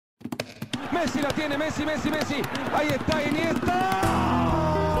Messi la tiene, Messi. Ahí está Iniesta.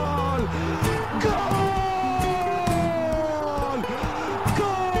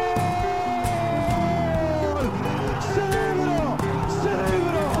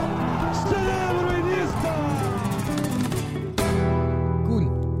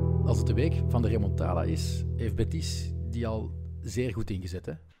 ¡Gol! Als het de week van de remontada is, heeft Betis die al zeer goed ingezet,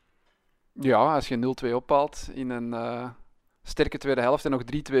 hè? Ja, als je 0-2 ophaalt in een sterke tweede helft en nog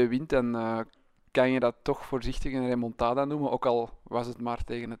 3-2 wint, dan kan je dat toch voorzichtig een remontada noemen. Ook al was het maar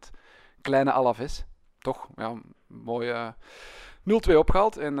tegen het kleine Alaves. Toch, ja, mooi 0-2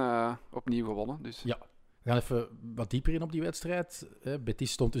 opgehaald en opnieuw gewonnen. Dus. Ja, we gaan even wat dieper in op die wedstrijd.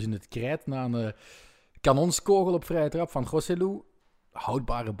 Betis stond dus in het krijt na een kanonskogel op vrije trap van Joselu.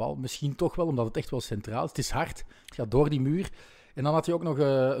 Houdbare bal, misschien toch wel, omdat het echt wel centraal is. Het is hard, het gaat door die muur. En dan had hij ook nog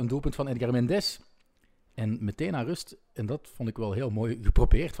een doelpunt van Edgar Mendes. En meteen aan rust, en dat vond ik wel heel mooi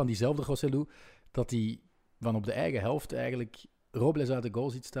geprobeerd van diezelfde Joselu, dat hij van op de eigen helft eigenlijk Robles uit de goal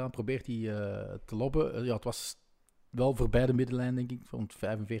ziet staan, probeert hij te lobben. Ja, het was wel voorbij de middenlijn, denk ik, van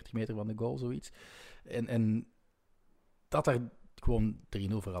 45 meter van de goal, zoiets. En dat er gewoon 3-0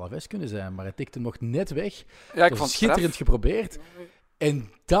 voor Alaves kunnen zijn, maar het tikte nog net weg. Ja, ik vond het schitterend geprobeerd. En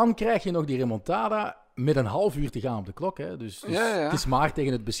dan krijg je nog die remontada met een half uur te gaan op de klok. Hè. Dus het is maar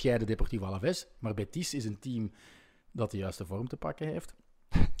tegen het bescheiden Deportivo Alaves. Maar Betis is een team dat de juiste vorm te pakken heeft.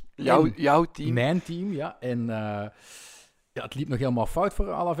 Jouw team. Mijn team, ja. En het liep nog helemaal fout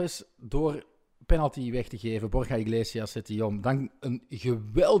voor Alaves door penalty weg te geven. Borja Iglesias zet die om. Dan een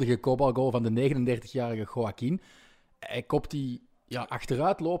geweldige kopbalgoal van de 39-jarige Joaquin. Hij kopt die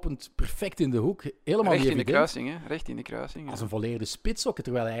achteruitlopend perfect in de hoek. Helemaal recht niet in de evident. kruising, hè? Recht in de kruising. Als een volledige spits ook,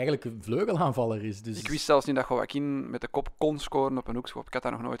 terwijl hij eigenlijk een vleugelaanvaller is. Dus. Ik wist zelfs niet dat Joaquin met de kop kon scoren op een hoekschop. Ik had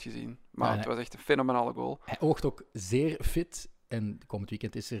dat nog nooit gezien. Maar het was echt een fenomenale goal. Hij oogt ook zeer fit. En komend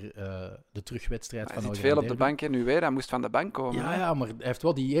weekend is er de terugwedstrijd van Hij zit veel op de bank nu weer. Hij moest van de bank komen. Ja, maar hij heeft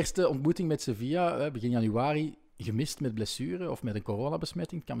wel die eerste ontmoeting met Sevilla begin januari gemist met blessure of met een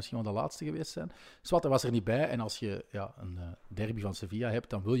coronabesmetting. Het kan misschien wel de laatste geweest zijn. Zwart, hij was er niet bij. En als je een derby van Sevilla hebt,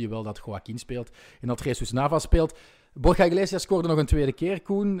 dan wil je wel dat Joaquin speelt en dat Jesus Navas speelt. Borja Iglesias scoorde nog een tweede keer,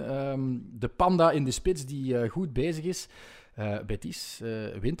 Koen. De panda in de spits die goed bezig is. Betis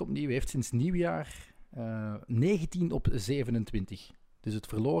wint opnieuw, heeft sinds nieuwjaar 19 op 27. Dus het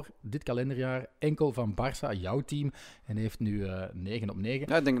verloor dit kalenderjaar enkel van Barça, jouw team, en heeft nu 9 op 9.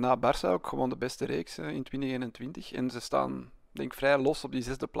 Ja, ik denk na Barça ook gewoon de beste reeks in 2021. En ze staan, denk vrij los op die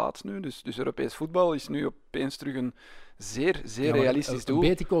 6e plaats nu. Dus Europees voetbal is nu opeens terug een zeer realistisch doel.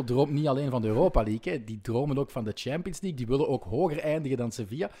 Atletico droomt niet alleen van de Europa League, hè. Die dromen ook van de Champions League. Die willen ook hoger eindigen dan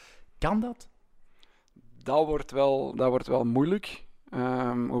Sevilla. Kan dat? Dat wordt wel moeilijk.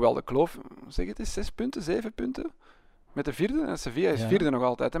 Hoewel de kloof, zeg het is 6 punten, 7 punten. Met de vierde. En Sevilla is vierde nog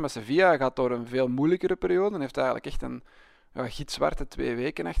altijd. Hè. Maar Sevilla gaat door een veel moeilijkere periode. En heeft eigenlijk echt een gitzwarte 2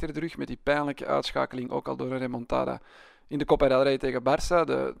 weken achter de rug. Met die pijnlijke uitschakeling, ook al door een remontada. In de Copa del Rey tegen Barça.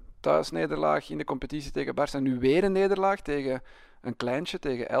 De thuisnederlaag in de competitie tegen Barça. Nu weer een nederlaag tegen een kleintje,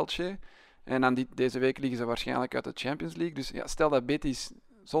 tegen Elche. En dan deze week liggen ze waarschijnlijk uit de Champions League. Dus ja, stel dat Betis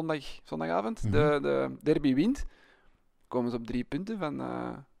zondagavond de derby wint. Komen ze op 3 punten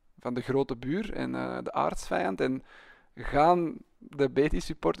van de grote buur en de aardsvijand. En gaan de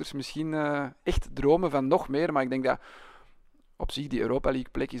Betis-supporters misschien echt dromen van nog meer. Maar ik denk dat op zich die Europa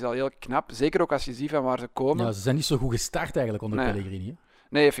League-plek is al heel knap. Zeker ook als je ziet van waar ze komen. Ja, ze zijn niet zo goed gestart eigenlijk onder Pellegrini. Hè?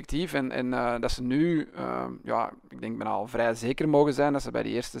 Nee, effectief. En dat ze nu, ik denk bijna al vrij zeker mogen zijn dat ze bij de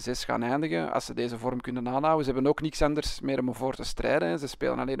eerste 6 gaan eindigen. Als ze deze vorm kunnen aanhouden. Ze hebben ook niks anders meer om voor te strijden. Hè. Ze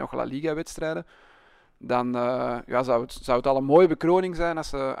spelen alleen nog La Liga-wedstrijden. Dan zou het al een mooie bekroning zijn als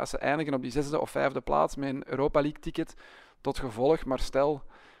ze eindigen op die 6e of 5e plaats met een Europa League-ticket tot gevolg. Maar stel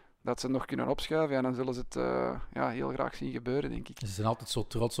dat ze nog kunnen opschuiven, dan zullen ze het heel graag zien gebeuren, denk ik. Ze zijn altijd zo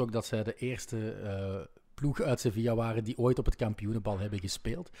trots ook dat zij de eerste ploeg uit Sevilla waren die ooit op het kampioenenbal hebben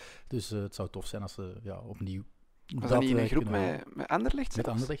gespeeld. Dus het zou tof zijn als ze opnieuw... Was dat niet in een groep met Anderlecht? Met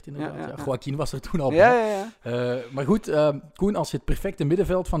Anderlecht, inderdaad. Ja. Joaquin was er toen al bij. Ja. Maar goed, Koen, als je het perfecte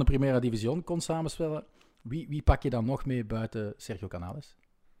middenveld van de Primera Division kon samenstellen, wie pak je dan nog mee buiten Sergio Canales?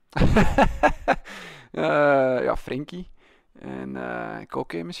 Frenkie. En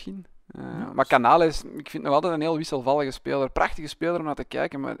Koke misschien. Maar Canales, ik vind nog altijd een heel wisselvallige speler. Prachtige speler om naar te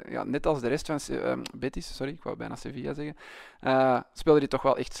kijken, maar net als de rest van Betis, ik wou bijna Sevilla zeggen, speelde hij toch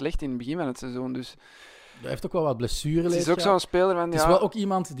wel echt slecht in het begin van het seizoen. Dus hij heeft ook wel wat blessureleed. Het is ook zo'n speler van... Het is wel ook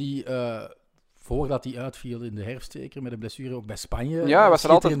iemand die, voordat hij uitviel in de herfst zeker, met een blessure, ook bij Spanje... Ja, hij was er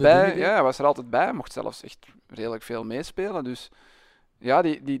altijd bij. Ja, hij was er altijd bij. Hij mocht zelfs echt redelijk veel meespelen. Dus Ja,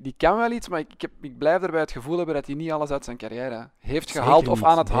 die kan wel iets, maar ik blijf erbij het gevoel hebben dat hij niet alles uit zijn carrière heeft Zeker gehaald of niet,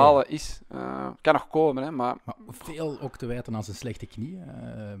 aan het nee. halen is. Kan nog komen, hè, maar Maar veel ook te wijten aan zijn slechte knieën.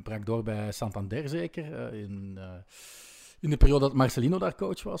 Brak door bij Santander zeker, in de periode dat Marcelino daar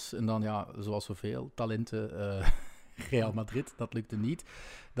coach was. En dan, ja, zoals zoveel talenten, Real Madrid, dat lukte niet.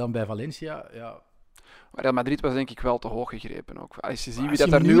 Dan bij Valencia, ja... Maar Real Madrid was denk ik wel te hoog gegrepen ook. Als je ziet wie Als dat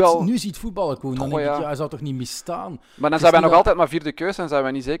je er hem nu al... nu ziet voetballen, Koen, dan Goh, denk ik, ja. ja, hij zou toch niet misstaan? Maar dan is zou hij niet nog dat- altijd maar vierde keus zijn, zou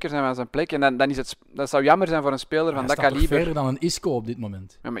hij niet zeker zijn van zijn plek. En dan is dat zou jammer zijn voor een speler van Hij dat staat toch kaliber. verder dan een Isco op dit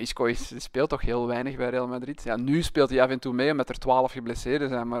moment. Ja, maar Isco speelt toch heel weinig bij Real Madrid. Ja, nu speelt hij af en toe mee omdat er 12 geblesseerden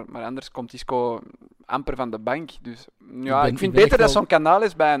zijn, maar anders komt Isco amper van de bank. Dus ja, ik vind ben beter echt dat wel- zo'n kanaal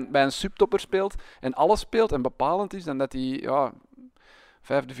is bij een subtopper speelt en alles speelt en bepalend is, dan dat hij ja,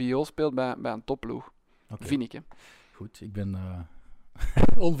 vijfde viool speelt bij een topploeg. Oké, Vind ik, hè. goed. Ik ben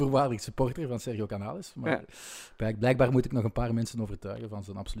onvoorwaardelijk supporter van Sergio Canales. Maar blijkbaar moet ik nog een paar mensen overtuigen van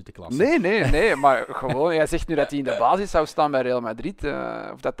zijn absolute klasse. Nee, maar gewoon, jij zegt nu dat hij in de basis zou staan bij Real Madrid,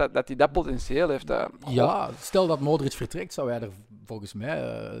 of dat hij dat potentieel heeft. Ja, stel dat Modric vertrekt, zou hij er volgens mij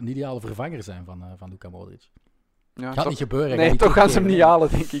een ideale vervanger zijn van Luka Modric. Ja, Gaat toch- niet gebeuren. hij Nee, gaat niet toch gaan ze hem niet terugkeren,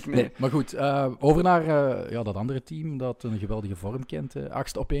 halen, denk ik. hè. Nee. Nee, maar goed, over naar dat andere team dat een geweldige vorm kent.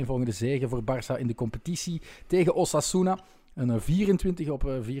 8e opeenvolgende zege voor Barça in de competitie tegen Osasuna. Een 24 op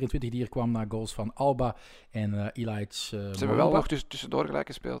 24 die er kwam na goals van Alba en Ilaic. Ze hebben wel nog tussendoor gelijk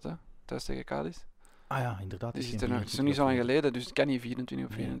gespeeld, hè? Thuis tegen Cadiz. Ah ja, inderdaad. Die is zitten geen er, het is nog niet zo lang geleden, dus het kan niet 24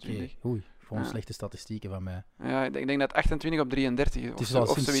 op Nee, 24. oké. Oei, gewoon Ja. slechte statistieken van mij. Ja, ik denk dat 28 op 33 Het is of, wel of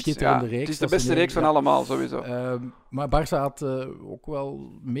sinds zoiets. schitterende Ja, reeks het is de dat ze beste reeks van ja. allemaal, sowieso. Maar Barça had ook wel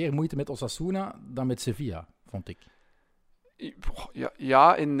meer moeite met Osasuna dan met Sevilla, vond ik.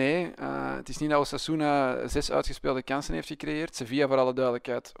 Ja en nee. Het is niet dat Osasuna 6 uitgespeelde kansen heeft gecreëerd. Sevilla, voor alle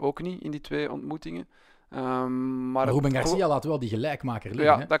duidelijkheid, ook niet in die 2 ontmoetingen. Maar Ruben Garcia laat wel die gelijkmaker liggen.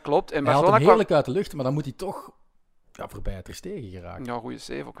 Ja, hè. dat klopt. En Hij haalt Barcelona hem kwam... heerlijk uit de lucht, maar dan moet hij toch voorbij Ter Stegen geraken. Ja, goede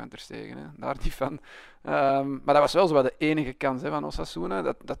save ook aan Ter Stegen, hè. Daar niet van. Maar dat was wel zo wat de enige kans, hè, van Osasuna.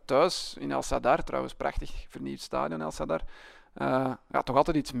 Dat thuis in El Sadar, trouwens, prachtig vernieuwd stadion El Sadar, toch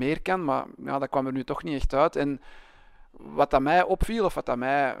altijd iets meer kan, maar ja, dat kwam er nu toch niet echt uit. En wat dat mij opviel, of wat dat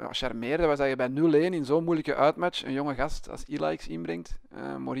mij charmeerde, was dat je bij 0-1 in zo'n moeilijke uitmatch een jonge gast als Ilaic inbrengt,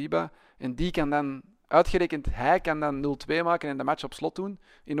 Moriba, en die kan dan... Uitgerekend, hij kan dan 0-2 maken en de match op slot doen.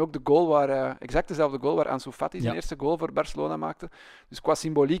 In ook de goal waar, exact dezelfde goal waar Ansu Fati zijn eerste goal voor Barcelona maakte. Dus qua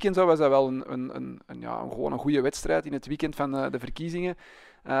symboliek en zo was dat wel gewoon een goede wedstrijd in het weekend van de verkiezingen.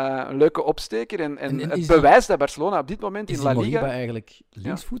 Een leuke opsteker en En het is bewijs dat Barcelona op dit moment Is in die La Liga... Moriba eigenlijk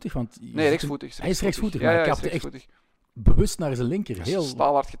linksvoetig? Want je Nee, ziet hem- rechtsvoetig. Hij is rechtsvoetig, Ja, maar ja, hij hij is kapte echt rechtsvoetig. bewust naar zijn linker. Dat is Heel...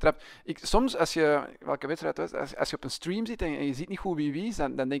 staalhard getrapt. Soms, als je, welke wedstrijd was, als je op een stream zit en je ziet niet goed wie is,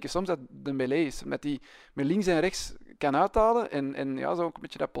 dan denk je soms dat de melee is. Met die met links en rechts kan uithalen en ja, zo ook een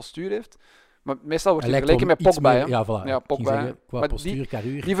beetje dat postuur heeft. Maar meestal wordt Hij hij lijkt vergeleken met wel Pogba. iets meer- Hè? Ja, voilà. Ja, Ik ging Pogba, zeggen, qua maar postuur,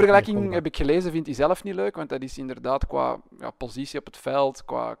 carrière, Die vergelijking Pogba. heb ik gelezen, vindt hij zelf niet leuk, want dat is inderdaad qua positie op het veld,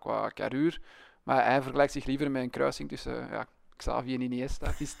 qua carrière. Maar hij vergelijkt zich liever met een kruising tussen Xavi en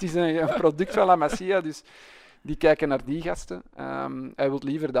Iniesta. Het is een product van La Masia, dus die kijken naar die gasten. Hij wil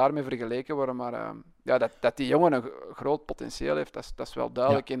liever daarmee vergeleken worden, maar dat die jongen een groot potentieel heeft, dat is wel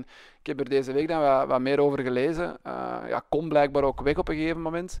duidelijk. En ik heb er deze week dan wat meer over gelezen. Kon blijkbaar ook weg op een gegeven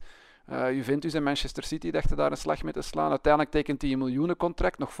moment. Juventus en Manchester City dachten daar een slag mee te slaan. Uiteindelijk tekent hij een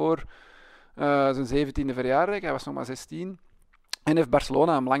miljoenencontract, nog voor zijn 17e verjaardag. Hij was nog maar 16. En heeft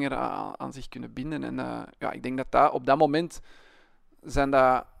Barcelona hem langer aan zich kunnen binden. En ik denk dat op dat moment zijn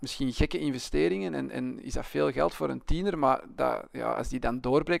dat misschien gekke investeringen en is dat veel geld voor een tiener, maar als die dan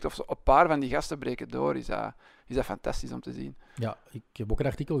doorbreekt, of een paar van die gasten breken door, is dat fantastisch om te zien. Ja, ik heb ook een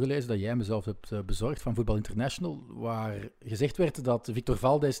artikel gelezen dat jij mezelf hebt bezorgd van Voetbal International, waar gezegd werd dat Victor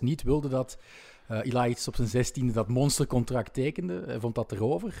Valdes niet wilde dat Ilaic op zijn 16e dat monstercontract tekende. Hij vond dat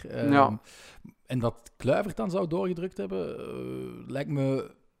erover. En dat Kluivert dan zou doorgedrukt hebben, lijkt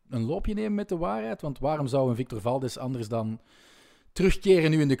me een loopje nemen met de waarheid. Want waarom zou een Victor Valdes anders dan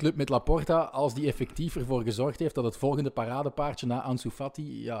terugkeren nu in de club met Laporta, als die effectief ervoor gezorgd heeft dat het volgende paradepaardje na Ansu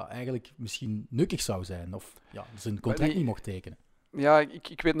Fati eigenlijk misschien nukkig zou zijn. Of zijn contract niet mocht tekenen. Ja,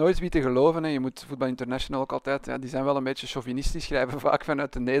 ik weet nooit wie te geloven. Hè. Je moet Voetbal International ook altijd... die zijn wel een beetje chauvinistisch, schrijven vaak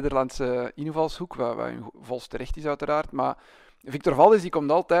vanuit de Nederlandse invalshoek, wat hun volste terecht is uiteraard. Maar Victor Valdes die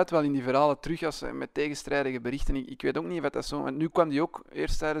komt altijd wel in die verhalen terug met tegenstrijdige berichten. Ik weet ook niet wat dat zo... Want nu kwam hij ook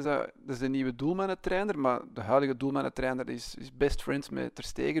eerst tijdens dat is de nieuwe doelmannentrainer, maar de huidige doelmannentrainer is best friends met Ter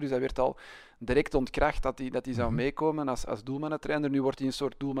Stegen, dus dat werd al direct ontkracht dat hij zou meekomen als doelmannentrainer. Nu wordt hij een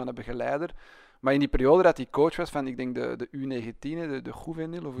soort doelmannenbegeleider. Maar in die periode dat hij coach was van, ik denk de U19, de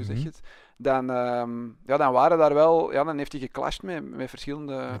Juvenil, of hoe zeg je het, dan waren daar wel, dan heeft hij geclashed met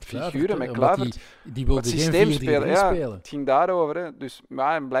verschillende figuren, met Kluivert. Die wilde het geen systeem 4-3-3 spelen. spelen. Het ging daarover. Hè. Dus,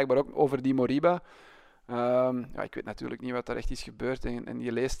 en blijkbaar ook over die Moriba. Ik weet natuurlijk niet wat er echt is gebeurd en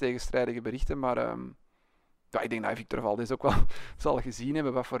je leest tegenstrijdige berichten, maar ik denk dat Victor Valdés ook wel zal gezien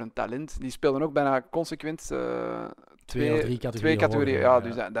hebben wat voor een talent. Die speelden ook bijna consequent twee categorieën. Ja,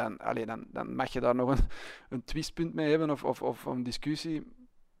 dus dan mag je daar nog een twistpunt mee hebben of een discussie.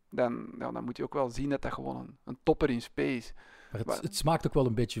 Dan moet je ook wel zien dat dat gewoon een topper in space. Maar het smaakt ook wel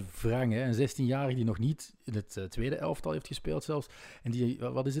een beetje wrang. Hè? Een 16-jarige die nog niet in het tweede elftal heeft gespeeld zelfs. En die,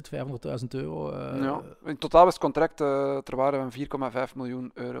 wat is het, €500.000? In totaal was het contract ter waarde van €4,5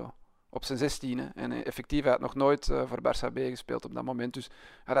 miljoen. Op zijn 16e. En effectief, hij had nog nooit voor Barça B gespeeld op dat moment. Dus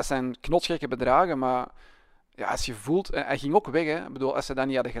dat zijn knotsgekke bedragen, maar als je voelt... hij ging ook weg, hè. Ik bedoel, als ze dat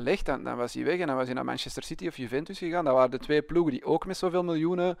niet hadden gelegd, dan was hij weg en dan was hij naar Manchester City of Juventus gegaan. Dat waren de twee ploegen die ook met zoveel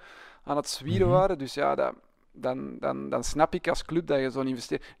miljoenen aan het zwieren waren. Dus dan snap ik als club dat je zo'n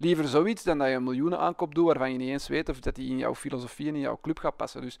investeert. Liever zoiets dan dat je een miljoenen aankoop doet waarvan je niet eens weet of dat die in jouw filosofie en in jouw club gaat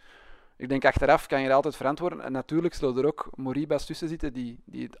passen. Dus ik denk achteraf kan je dat altijd verantwoorden. En natuurlijk zullen er ook Moriba's tussen zitten die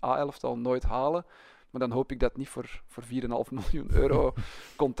het A-elftal nooit halen. Maar dan hoop ik dat het niet voor €4,5 miljoen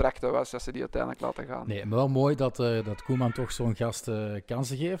contracten was, dat ze die uiteindelijk laten gaan. Nee, maar wel mooi dat Koeman toch zo'n gast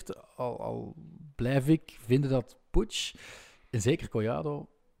kansen geeft. Al blijf ik vinden dat Puig, en zeker Collado,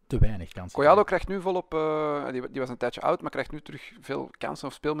 te weinig kansen. Collado krijgt nu volop, die was een tijdje oud, maar krijgt nu terug veel kansen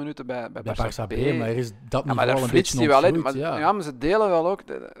of speelminuten bij Barça B. Maar er is dat maar niveau daar een flitst beetje hij wel ontgroeid. in. Maar ze delen wel ook,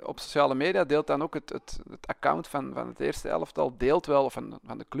 op sociale media deelt dan ook het account van het eerste elftal, deelt wel, of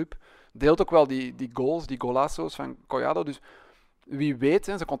van de club, deelt ook wel die goals, die golazzo's van Collado. Dus wie weet,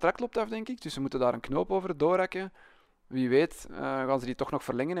 zijn contract loopt af, denk ik, dus ze moeten daar een knoop over doorhakken. Wie weet gaan ze die toch nog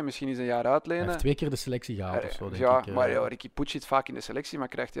verlengen en misschien eens een jaar uitlenen. Hij heeft 2 keer de selectie gehaald of zo, denk ik. Maar Ricky Puig zit vaak in de selectie, maar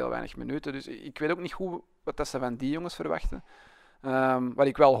krijgt heel weinig minuten. Dus ik weet ook niet goed wat dat ze van die jongens verwachten. Wat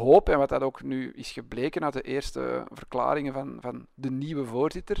ik wel hoop, en wat dat ook nu is gebleken uit de eerste verklaringen van de nieuwe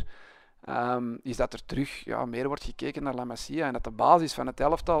voorzitter, is dat er terug meer wordt gekeken naar La Masia. En dat de basis van het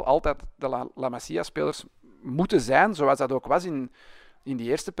elftal altijd de La Masia-spelers moeten zijn, zoals dat ook was in die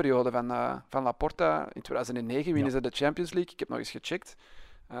eerste periode van Laporta. In 2009 winnen ze de Champions League. Ik heb nog eens gecheckt.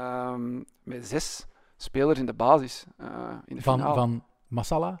 Met 6 spelers in de basis. In de finale. Van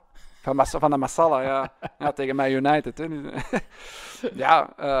Massala? Van de Massala, ja. Tegen Man United. Hè.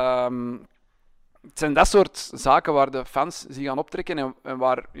 Het zijn dat soort zaken waar de fans zich aan optrekken en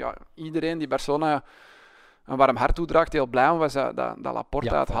waar iedereen die Barcelona een warm hart toedraagt heel blij om was dat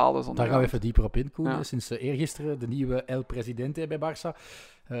Laporta het haalde. Daar gaan we even dieper op in, Koen. Ja. Sinds eergisteren de nieuwe El Presidente bij Barça.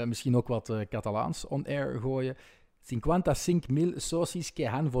 Misschien ook wat Catalaans on-air gooien. 55.000 socis que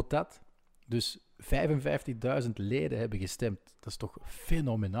han votat. Dus 55.000 leden hebben gestemd. Dat is toch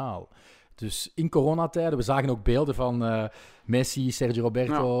fenomenaal. Dus in coronatijden, we zagen ook beelden van Messi, Sergio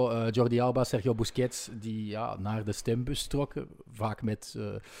Roberto, Jordi Alba, Sergio Busquets, die naar de stembus trokken. Vaak met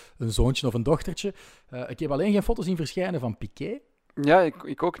een zoontje of een dochtertje. Ik heb alleen geen foto's zien verschijnen van Piqué. Ja,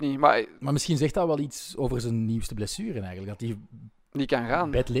 ik ook niet. Maar misschien zegt dat wel iets over zijn nieuwste blessure eigenlijk. Dat die kan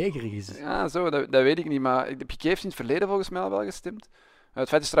gaan. Bedlegerig is. Ja, dat weet ik niet. Maar Piqué heeft in het verleden volgens mij al wel gestemd. Het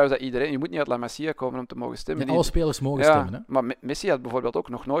feit is trouwens dat iedereen... Je moet niet uit La Masia komen om te mogen stemmen. Ja, alle spelers mogen stemmen. Hè? Maar Messi had bijvoorbeeld ook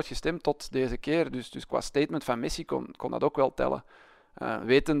nog nooit gestemd tot deze keer. Dus qua statement van Messi kon dat ook wel tellen.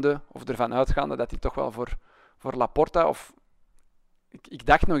 Wetende of ervan uitgaande dat hij toch wel voor Laporta... Of, ik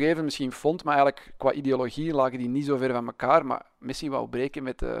dacht nog even misschien Font, maar eigenlijk qua ideologie lagen die niet zo ver van elkaar. Maar Messi wou breken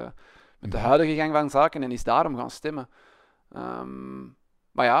met de huidige gang van zaken en is daarom gaan stemmen.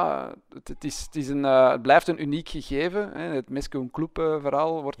 Maar ja, het blijft een uniek gegeven. Hè. Het Mescoen Club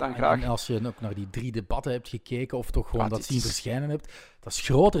verhaal wordt dan graag... En als je ook naar die 3 debatten hebt gekeken of toch gewoon dat zien verschijnen hebt, dat is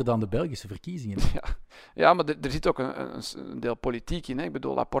groter dan de Belgische verkiezingen. Ja, maar er zit ook een deel politiek in. Hè. Ik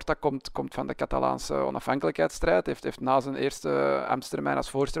bedoel, Laporta komt van de Catalaanse onafhankelijkheidsstrijd. Heeft na zijn eerste ambtstermijn als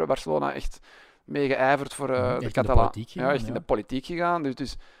voorzitter van Barcelona echt mee geijverd voor de Catalanen. Ja, echt in de politiek gegaan.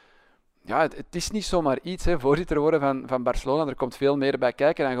 Dus ja, het is niet zomaar iets, voorzitter worden van Barcelona. Er komt veel meer bij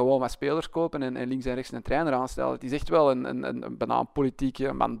kijken dan gewoon wat spelers kopen en links en rechts een trainer aanstellen. Het is echt wel een bijna een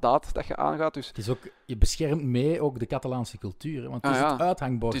politieke mandaat dat je aangaat. Dus... Het is ook, je beschermt mee ook de Catalaanse cultuur, want het is het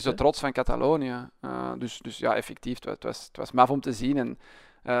uithangbord. Het is de trots van Catalonië. Dus ja, effectief, het was maf om te zien. En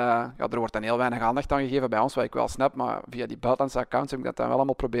er wordt dan heel weinig aandacht aan gegeven bij ons, wat ik wel snap, maar via die buitenlandse accounts heb ik dat dan wel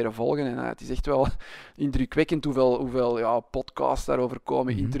allemaal proberen volgen. En het is echt wel indrukwekkend hoeveel podcasts daarover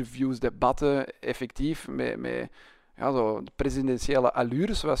komen, interviews, debatten, effectief, met zo de presidentiële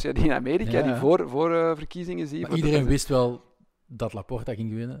allures, zoals je die in Amerika, Ja. die voor verkiezingen ziet. Maar iedereen wist wel dat Laporta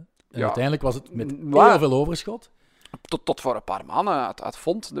ging winnen. En Ja. uiteindelijk was het met Maar- heel veel overschot. Tot voor een paar maanden had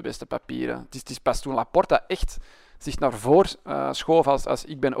Font de beste papieren. Het is pas toen Laporta echt zich naar voren schoof als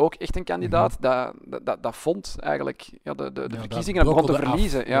ik ben ook echt een kandidaat, dat Font eigenlijk de verkiezingen begon te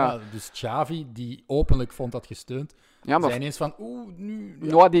verliezen. Ja. Dus Xavi, die openlijk Font had gesteund, Ja, maar zei ineens van nu...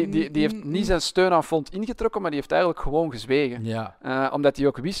 ja, die heeft niet zijn steun aan Font ingetrokken, maar die heeft eigenlijk gewoon gezwegen. Ja, Omdat hij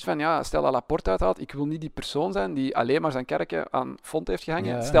ook wist van, ja, stel dat Laporta uithaalt, ik wil niet die persoon zijn die alleen maar zijn kerkje aan Font heeft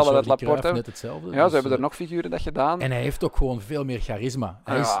gehangen. ja, Stel dat Jordi Cruijff Laporta... net hetzelfde. Ja, Dus, ze hebben er nog figuren dat gedaan. En hij heeft ook gewoon veel meer charisma.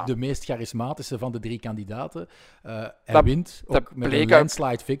 Hij is Ja. de meest charismatische van de 3 kandidaten. Hij Dat- wint dat ook met bleek een ook-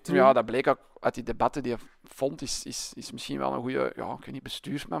 landslide victory. Ja, dat bleek ook uit die debatten die Font is misschien wel een goede, ja, ik weet niet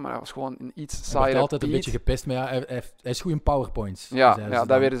bestuursman, maar hij was gewoon een iets Hij saaier. wordt altijd een beetje gepest, maar ja, hij is goed in powerpoints. Ja, zeiden ja ze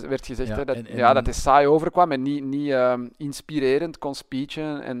dat dan. werd gezegd, Ja, hè, dat, en- ja, dat hij saai overkwam en niet inspirerend kon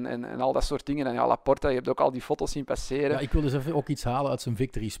speechen en al dat soort dingen. En ja, Laporta, je hebt ook al die foto's zien passeren. Ja, ik wil dus even ook iets halen uit zijn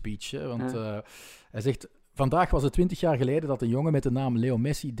victory speech. Hè, want Ja. hij zegt... Vandaag was het 20 jaar geleden dat een jongen met de naam Leo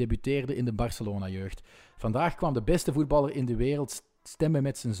Messi debuteerde in de Barcelona-jeugd. Vandaag kwam de beste voetballer in de wereld stemmen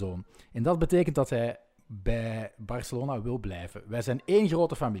met zijn zoon. En dat betekent dat hij bij Barcelona wil blijven. Wij zijn één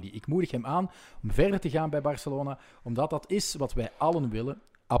grote familie. Ik moedig hem aan om verder te gaan bij Barcelona, omdat dat is wat wij allen willen.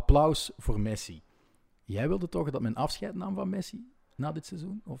 Applaus voor Messi. Jij wilde toch dat men afscheid nam van Messi na dit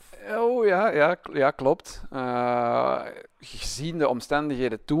seizoen? Of... Oh ja, klopt. Gezien de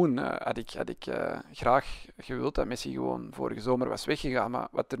omstandigheden toen had ik graag gewild dat Messi gewoon vorige zomer was weggegaan. Maar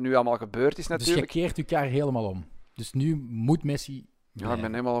wat er nu allemaal gebeurd is Dus je natuurlijk... keert je kaart helemaal om. Dus nu moet Messi Ja, ik blijven.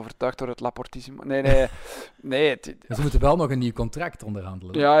 ben helemaal overtuigd door het Laportissimo. Nee. En ze moeten wel nog een nieuw contract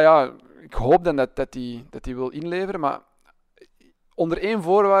onderhandelen. Ja, ik hoop dan dat hij wil inleveren, maar onder één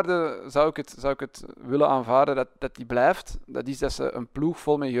voorwaarde zou ik het willen aanvaarden dat hij blijft. Dat is dat ze een ploeg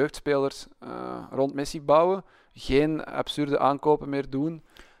vol met jeugdspelers rond Messi bouwen. Geen absurde aankopen meer doen.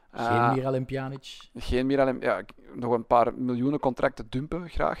 Geen Miralem Pjanic. Geen Miralem, ja, nog een paar miljoenen contracten dumpen,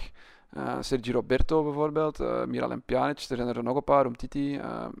 graag. Sergio Roberto bijvoorbeeld, Miralem Pjanic, er zijn er nog een paar, Umtiti.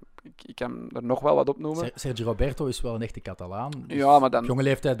 Ik kan er nog wel wat opnoemen. Sergio Roberto is wel een echte Catalaan. Dus Ja, maar dan... op jonge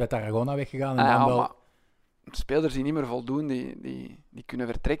leeftijd bij Tarragona weggegaan. En Ja, dan wel... maar spelers die niet meer voldoen, die kunnen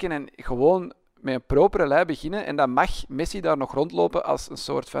vertrekken en gewoon met een propere lei beginnen. En dan mag Messi daar nog rondlopen als een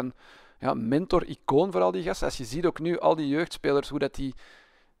soort van mentor-icoon voor al die gasten. Als je ziet ook nu al die jeugdspelers, hoe dat die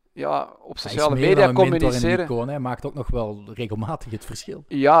op Hij is sociale meer media dan een mentor en een communiceren. icoon. Hij maakt ook nog wel regelmatig het verschil.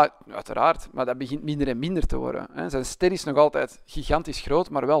 Ja, uiteraard. Maar dat begint minder en minder te worden. Hè. Zijn ster is nog altijd gigantisch groot,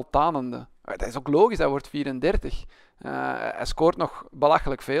 maar wel tanende. Dat is ook logisch, hij wordt 34. Hij scoort nog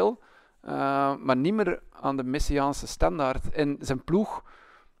belachelijk veel, maar niet meer aan de Messiaanse standaard. En zijn ploeg,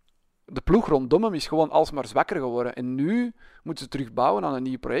 de ploeg rondom hem is gewoon alsmaar zwakker geworden. En nu moeten ze terugbouwen aan een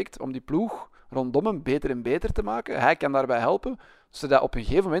nieuw project om die ploeg rondom hem beter en beter te maken. Hij kan daarbij helpen, zodat op een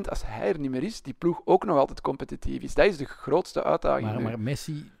gegeven moment, als hij er niet meer is, die ploeg ook nog altijd competitief is. Dat is de grootste uitdaging nu. Maar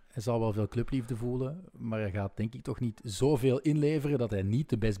Messi, hij zal wel veel clubliefde voelen, maar hij gaat denk ik toch niet zoveel inleveren dat hij niet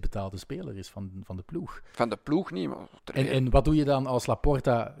de best betaalde speler is van de ploeg. Van de ploeg niet, maar... En wat doe je dan als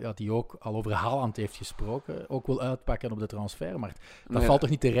Laporta, die ook al over Haaland heeft gesproken, ook wil uitpakken op de transfermarkt? Dat Nee, valt toch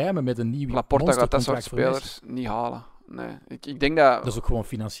niet te rijmen met een nieuw Laporta gaat dat soort monstercontract voor Messi? spelers niet halen. Nee, ik denk dat... Dat is ook gewoon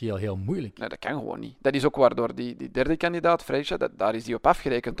financieel heel moeilijk. Nee, dat kan gewoon niet. Dat is ook waardoor die derde kandidaat, Freisha, daar is die op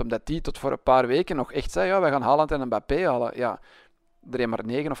afgerekend. Omdat die tot voor een paar weken nog echt zei, ja, wij gaan Haaland en Mbappé halen. Ja, er heeft maar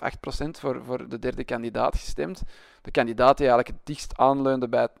 9 of 8% voor de derde kandidaat gestemd. De kandidaat die eigenlijk het dichtst aanleunde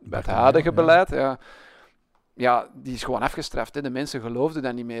bij het huidige ja. beleid, ja, die is gewoon afgestraft. Hè. De mensen geloofden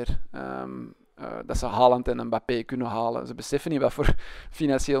dat niet meer. Dat ze Haaland en Mbappé kunnen halen. Ze beseffen niet wat voor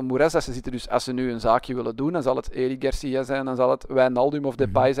financieel moeras dat ze zitten. Dus als ze nu een zaakje willen doen, dan zal het Eric Garcia zijn, dan zal het Wijnaldum of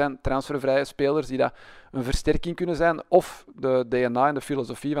Depay zijn. Transfervrije spelers die dat een versterking kunnen zijn of de DNA en de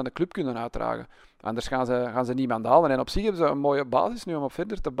filosofie van de club kunnen uitdragen. Anders gaan ze niemand halen. En op zich hebben ze een mooie basis nu om op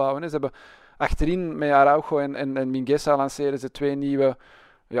verder te bouwen. Hè. Ze hebben achterin met Araujo en Mingueza lanceren ze 2 nieuwe...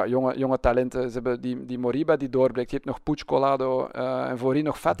 Ja, jonge talenten. Ze hebben die Moriba die doorbreekt. Je hebt nog Puig, Collado en voorin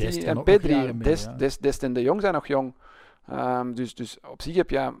nog Fati Dest kan en ook nog Pedri. jaren mee, ja. Dest en de Jong zijn nog jong. Dus op zich heb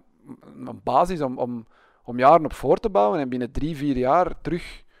je een basis om jaren op voor te bouwen en binnen 3-4 jaar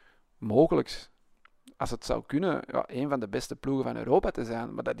terug mogelijk, als het zou kunnen, een van de beste ploegen van Europa te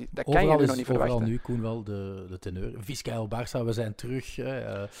zijn. Maar dat kan je nu nog niet verwachten. Overal nu, Koen, wel de teneur. Vizcaya Barça, we zijn terug.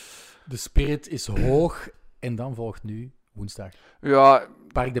 De spirit is hoog. En dan volgt nu woensdag Ja,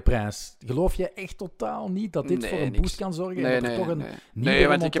 Parc des Princes. Geloof je echt totaal niet dat dit Nee, voor een niks. boost kan zorgen? En dat er toch een nieuwe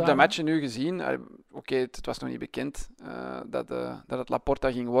want ik heb de remontada- matchen nu gezien. Oké, het was nog niet bekend dat het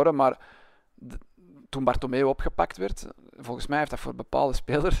Laporta ging worden, maar toen Bartomeu opgepakt werd, volgens mij heeft dat voor bepaalde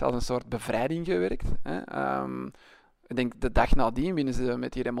spelers als een soort bevrijding gewerkt. Hè. Ik denk de dag nadien winnen ze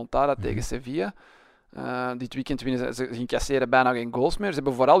met die remontada tegen Sevilla. Dit weekend winnen ze incasseren bijna geen goals meer. Ze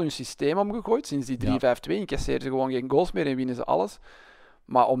hebben vooral hun systeem omgegooid. Sinds die 3-5-2 incasseren ze gewoon geen goals meer en winnen ze alles.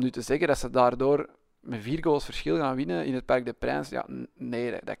 Maar om nu te zeggen dat ze daardoor met 4 goals verschil gaan winnen in het Parc des Princes, ja,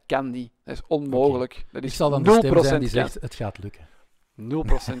 nee, dat kan niet. Dat is onmogelijk. Okay. Dat is ik zal dan 0% de stem zijn die kans. zegt, het gaat lukken. 0%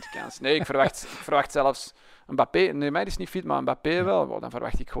 kans. Nee, ik verwacht zelfs Mbappé. Nee, mij is niet fit, maar Mbappé wel. Well, dan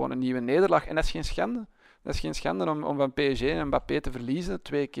verwacht ik gewoon een nieuwe nederlaag. En dat is geen schande. Dat is geen schande om van PSG en Mbappé te verliezen.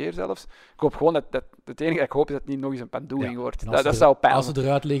 2 keer zelfs. Ik hoop gewoon dat het enige dat ik hoop is dat het niet nog eens een pandoering wordt. Dat zou pijn als ze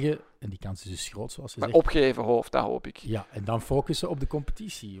eruit liggen, en die kans is dus groot, zoals je maar zegt. opgeven hoofd, dat hoop ik. Ja, en dan focussen op de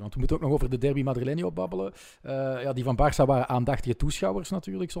competitie. Want we moeten ook nog over de derby Madrileño babbelen. Die van Barça waren aandachtige toeschouwers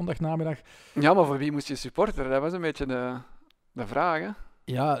natuurlijk, zondagnamiddag. Ja, maar voor wie moest je supporteren? Dat was een beetje de vraag, hè?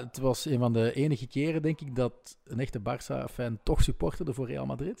 Ja, het was een van de enige keren, denk ik, dat een echte Barça-fan toch supporterde voor Real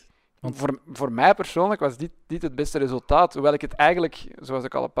Madrid. Want voor mij persoonlijk was dit het beste resultaat. Hoewel ik het eigenlijk, zoals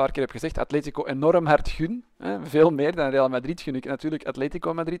ik al een paar keer heb gezegd, Atletico enorm hard gun. Hè? Veel meer dan Real Madrid gun ik natuurlijk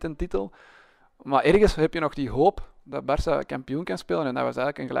Atletico Madrid een titel. Maar ergens heb je nog die hoop dat Barça kampioen kan spelen. En dat was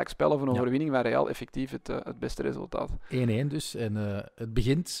eigenlijk een gelijkspel of een overwinning van Real effectief het beste resultaat. 1-1 dus. En het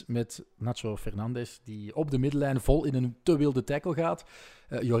begint met Nacho Fernandes, die op de middenlijn vol in een te wilde tackle gaat.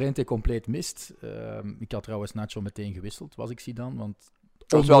 Llorente compleet mist. Ik had trouwens Nacho meteen gewisseld, was ik zie dan, want...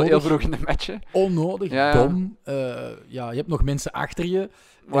 Dat was wel heel vroeg in de match, hè? Onnodig, dom. Je hebt nog mensen achter je.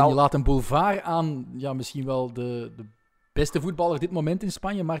 En je laat een boulevard aan, misschien wel de beste voetballer dit moment in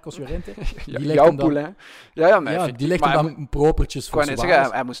Spanje, Marcos Llorente. Jouw Poulain. Die legt hem dan propertjes voor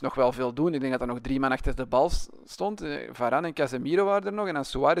Suarez. Hij moest nog wel veel doen. Ik denk dat er nog 3 man achter de bal stond. Varane en Casemiro waren er nog. En dan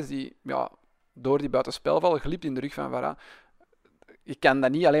Suarez, die door die buitenspelval glipt in de rug van Varane. Je kan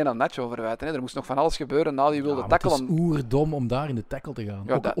dat niet alleen aan Nacho verwijten. Hè. Er moest nog van alles gebeuren na die wilde tackle. Het is oerdom om daar in de tackle te gaan.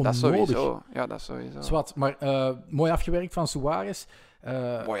 Ja, dat sowieso. Ja, dat sowieso. Zwat, maar mooi afgewerkt van Suarez.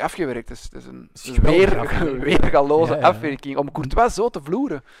 Mooi afgewerkt. Het is een weergaloze afwerking. Om Courtois zo te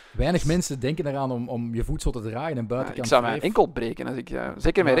vloeren. Weinig mensen denken eraan om je voet zo te draaien en buitenkant. Ik zou mijn enkel breken. Als ik,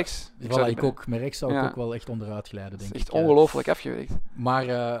 zeker met rechts. Met rechts zou ik ook wel echt onderuit glijden, denk ik. Het is echt ongelooflijk afgewerkt. Maar...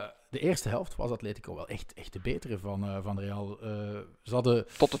 de eerste helft was Atletico wel echt de betere van Real. Ze hadden...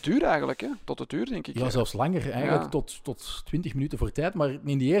 Tot het uur eigenlijk, hè? Tot het uur, denk ik. Ja, zelfs langer eigenlijk, tot 20 minuten voor tijd. Maar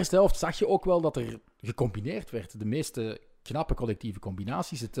in die eerste helft zag je ook wel dat er gecombineerd werd. De meeste knappe collectieve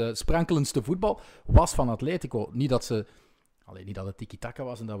combinaties. Het sprankelendste voetbal was van Atletico. Niet dat het tiki-taka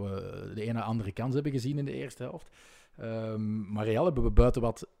was en dat we de ene andere kans hebben gezien in de eerste helft. Maar Real hebben we buiten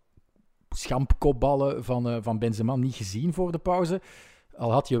wat schampkopballen van Benzema niet gezien voor de pauze.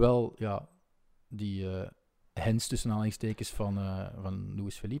 Al had je wel die hens tussen aanhalingstekens van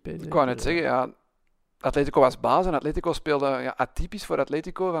Luis Felipe. Ik wou net zeggen, Atletico was baas en Atletico speelde atypisch voor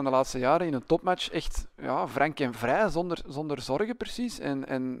Atletico van de laatste jaren in een topmatch. Echt frank en vrij, zonder zorgen precies.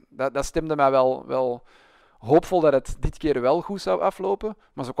 En dat stemde mij wel hoopvol dat het dit keer wel goed zou aflopen.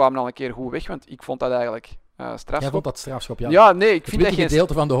 Maar ze kwamen al een keer goed weg, want ik vond dat eigenlijk... strafschop. Jij vond dat strafschop, ja. Ja, nee, ik vind dat geen...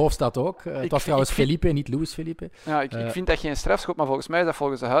 gedeelte van de hoofdstad ook. Het was trouwens Felipe, niet Luis Felipe. Ja, ik vind dat geen strafschop, maar volgens mij is dat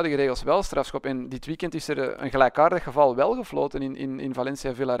volgens de huidige regels wel strafschop. En dit weekend is er een gelijkaardig geval wel gefloten in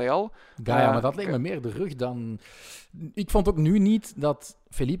Valencia-Villarreal. Ja, maar dat leek me meer de rug dan... Ik vond ook nu niet dat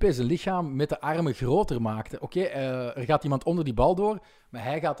Felipe zijn lichaam met de armen groter maakte. Oké, er gaat iemand onder die bal door, maar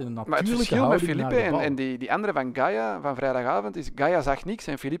hij gaat in een natuurlijke houding naar de bal. Maar het verschil met Felipe en die andere van Gaia van vrijdagavond is, Gaia zag niks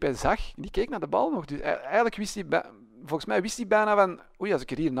en Felipe die keek naar de bal nog. Dus eigenlijk volgens mij wist hij bijna van, als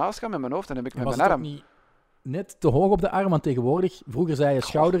ik er hier naast ga met mijn hoofd, dan heb ik met mijn arm. Was het niet net te hoog op de arm, want tegenwoordig, vroeger zei je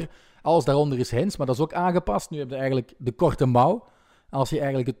schouder, alles daaronder is hens, maar dat is ook aangepast. Nu heb je eigenlijk de korte mouw. Als je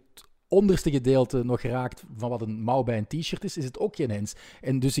eigenlijk het onderste gedeelte nog raakt van wat een mouw bij een t-shirt is het ook geen hens.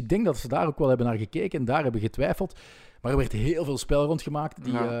 En dus ik denk dat ze daar ook wel hebben naar gekeken en daar hebben getwijfeld. Maar er werd heel veel spel rondgemaakt. Ik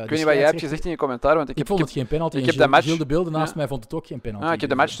weet niet wat jij hebt gezegd in je commentaar. Want ik vond het geen penalty. Ik heb de match... Gilles de Beelden naast mij vond het ook geen penalty. Ik heb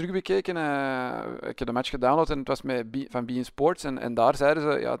de match terugbekeken. Ik heb de match gedownload en het was van beIN Sports. En daar zeiden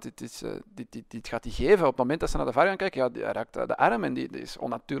ze, dit gaat hij geven. Op het moment dat ze naar de VAR gaan kijken, hij raakt de arm en die is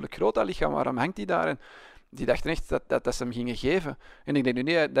onnatuurlijk groot, dat lichaam. Waarom hangt hij daar? En die dachten echt dat ze hem gingen geven. En ik denk nu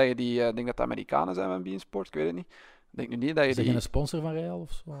niet dat ik denk dat de Amerikanen zijn van beIN Sports, ik weet het niet. Ik denk nu niet dat je Is een sponsor van Real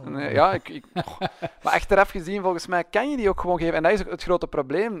of zo? Nee, maar achteraf gezien, volgens mij kan je die ook gewoon geven. En dat is het grote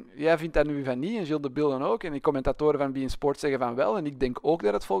probleem. Jij vindt dat nu van niet, en Gilles de Beelden ook. En die commentatoren van beIN Sports zeggen van wel. En ik denk ook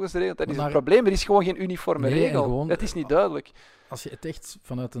dat het volgens de regel... Dat is het probleem. Er is gewoon geen uniforme regel. Dat is niet duidelijk. als je het echt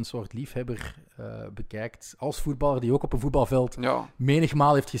vanuit een soort liefhebber bekijkt, als voetballer die ook op een voetbalveld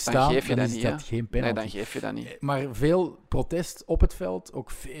menigmaal heeft gestaan, dan geef je dan dat is niet, dat geen penalty. Nee, dan geef je dat niet. Maar veel protest op het veld,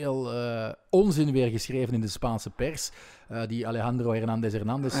 ook veel onzin weer geschreven in de Spaanse pers. Die Alejandro Hernández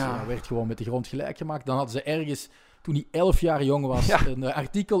werd gewoon met de grond gelijk gemaakt. Dan hadden ze ergens, toen hij 11 jaar jong was, een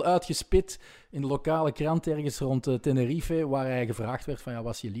artikel uitgespit in de lokale krant ergens rond Tenerife, waar hij gevraagd werd van,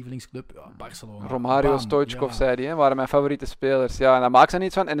 wat is je lievelingsclub? Ja, Barcelona. Romario, Stoichkov, zei hij, waren mijn favoriete spelers. Ja, en daar maakt ze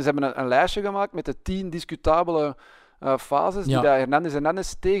niets van. En ze hebben een lijstje gemaakt met de 10 discutabele fases die dat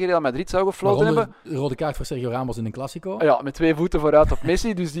Hernández tegen Real Madrid zou gefloten hebben. De rode kaart voor Sergio Ramos in een Clasico. Ja, met 2 voeten vooruit op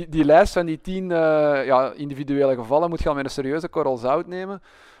Messi. Dus die lijst van die 10 individuele gevallen moet je al met een serieuze korrel zout nemen.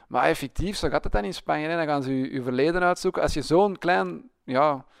 Maar effectief, zo gaat het dan in Spanje. Hè. Dan gaan ze je verleden uitzoeken. Als je zo'n klein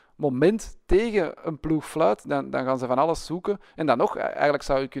moment tegen een ploeg fluit, dan gaan ze van alles zoeken. En dan nog, eigenlijk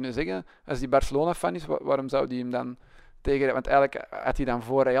zou je kunnen zeggen, als die Barcelona-fan is, waarom zou die hem dan tegen... Want eigenlijk had hij dan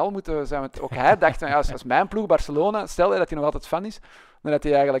voor Real moeten zijn. Want ook hij dacht, als mijn ploeg Barcelona, stel dat hij nog altijd fan is, dan had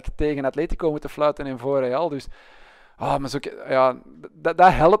hij eigenlijk tegen Atletico moeten fluiten en voor Real. Dus... maar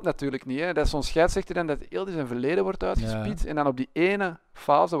dat helpt natuurlijk niet. Hè. Dat is zo'n scheidsrechter dan dat heel zijn verleden wordt uitgespied en dan op die ene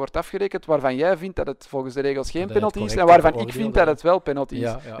fase wordt afgerekend waarvan jij vindt dat het volgens de regels geen penalty is en waarvan ik vind dat het wel penalty is.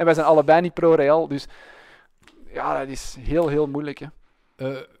 Ja. En wij zijn allebei niet pro-Real, dus dat is heel, heel moeilijk.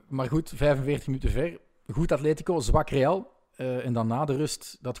 Hè. Maar goed, 45 minuten ver. Goed Atletico, zwak Real. En dan na de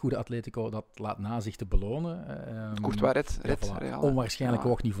rust, dat goede Atletico, dat laat na zich te belonen. Courtois redt Real. Onwaarschijnlijk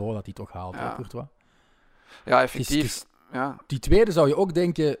hoog niveau dat hij toch haalt, Courtois. Ja, effectief. Die tweede zou je ook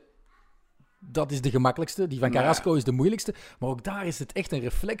denken, dat is de gemakkelijkste. Die van Carrasco is de moeilijkste. Maar ook daar is het echt een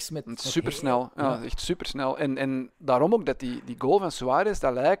reflex. Met supersnel. Echt supersnel. En daarom ook dat die goal van Suarez,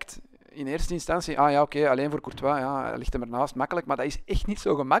 dat lijkt in eerste instantie, alleen voor Courtois, hij ligt hem ernaast, makkelijk. Maar dat is echt niet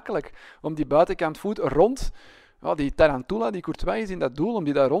zo gemakkelijk. Om die buitenkant voet rond, die tarantula die Courtois is in dat doel, om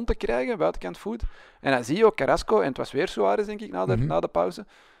die daar rond te krijgen, buitenkant voet. En dan zie je ook Carrasco, en het was weer Suarez, denk ik, na de pauze.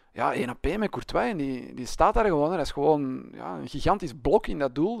 Ja, 1-op-1 met Courtois en die staat daar gewoon. Dat is gewoon een gigantisch blok in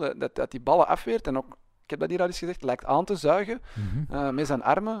dat doel, dat die ballen afweert. En ook, ik heb dat hier al eens gezegd, lijkt aan te zuigen met zijn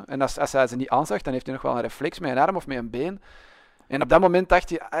armen. En als hij ze niet aanzag, dan heeft hij nog wel een reflex met een arm of met een been. En op dat moment dacht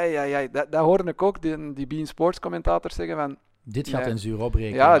je, dat hoorde ik ook, die beIN Sports commentator zeggen van... Dit gaat een zuur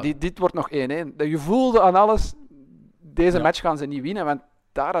opbreken. Ja, dit wordt nog 1-1. Je voelde aan alles, deze match gaan ze niet winnen, want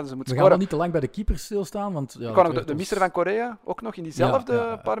daar hadden ze moeten scoren. We gaan wel niet te lang bij de keeper stilstaan. Want, de misser van Korea, ook nog in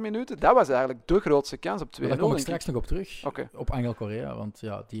diezelfde paar minuten. Dat was eigenlijk de grootste kans op 2-0. Daar kom ik straks nog op terug. Okay. Op Angel Correa, want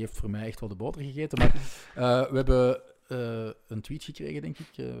die heeft voor mij echt wel de boter gegeten. Maar we hebben een tweet gekregen, denk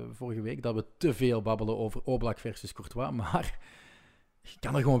ik, vorige week, dat we te veel babbelen over Oblak versus Courtois. Maar je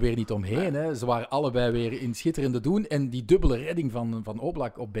kan er gewoon weer niet omheen. Hè. Ze waren allebei weer in schitterende doen. En die dubbele redding van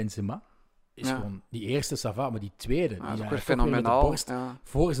Oblak op Benzema is gewoon die eerste Sava, maar die tweede. Dat die is ook fenomenaal. De borst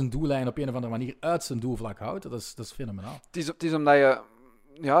voor zijn doellijn op een of andere manier uit zijn doelvlak houdt. Dat is fenomenaal. Het is omdat je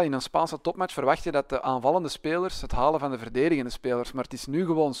in een Spaanse topmatch verwacht je dat de aanvallende spelers het halen van de verdedigende spelers. Maar het is nu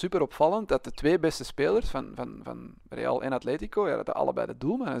gewoon super opvallend dat de 2 beste spelers van Real en Atletico, dat allebei de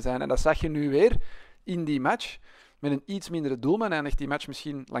doelmannen zijn. En dat zag je nu weer in die match. Met een iets mindere doelman eindigt die match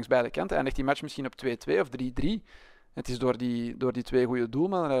misschien langs beide kanten. Eindigt die match misschien op 2-2 of 3-3. Het is door die 2 goede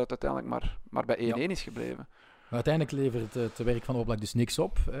doelmannen dat het uiteindelijk maar bij 1-1 is gebleven. Maar uiteindelijk levert het werk van Oblak dus niks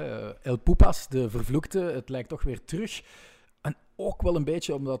op. El Pupas, de vervloekte, het lijkt toch weer terug. En ook wel een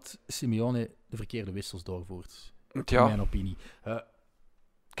beetje omdat Simeone de verkeerde wissels doorvoert. In mijn opinie.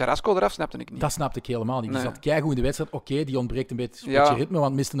 Carrasco eraf snapte ik niet. Dat snapte ik helemaal niet. Die zat keigoed in de wedstrijd. Oké, die ontbreekt een beetje ritme,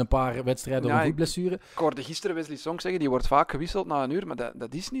 want miste een paar wedstrijden door een voetblessure. Ik hoorde gisteren Wesley Song zeggen, die wordt vaak gewisseld na een uur, maar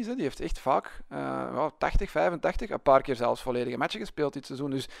dat is niet zo. Die heeft echt vaak 80, 85, een paar keer zelfs volledige matchen gespeeld dit seizoen.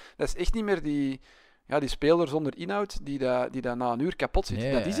 Dus dat is echt niet meer die speler zonder inhoud die dat na een uur kapot zit.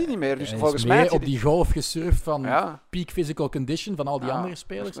 Nee, dat is hij niet meer. Dus volgens mij op die golf gesurfd van peak physical condition van al die andere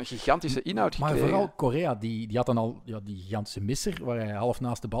spelers. Een gigantische inhoud gekregen. Maar vooral Correa, die had dan al die gigantische misser, waar hij half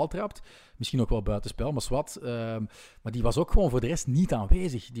naast de bal trapt. Misschien ook wel buitenspel, maar zwart. Maar die was ook gewoon voor de rest niet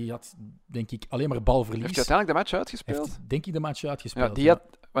aanwezig. Die had, denk ik, alleen maar balverlies. Heeft hij uiteindelijk de match uitgespeeld? Denk ik de match uitgespeeld. Ja,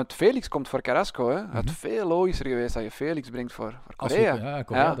 want Felix komt voor Carrasco. Hè. Het had veel logischer geweest dat je Felix brengt voor Correa.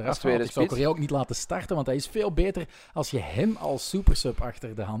 Correa als tweede ik zou Correa ook niet laten starten, want hij is veel beter als je hem als supersub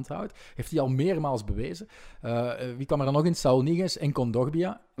achter de hand houdt. Heeft hij al meermaals bewezen. Wie kwam er dan nog in? Saúl Ñíguez en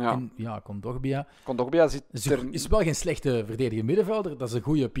Kondogbia. Kondogbia. Kondogbia is wel geen slechte verdedigende middenvelder. Dat is een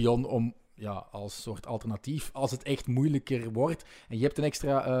goede pion om als soort alternatief, als het echt moeilijker wordt en je hebt een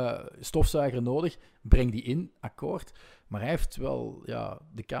extra stofzuiger nodig, breng die in, akkoord. Maar hij heeft wel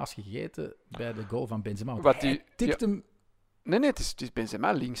de kaas gegeten bij de goal van Benzema. Hij tikt hem Nee, het is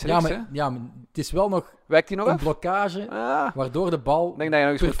Benzema links-rechts. Maar het is wel nog Wijkt hij nog een af? blokkage, waardoor de bal Ik denk dat je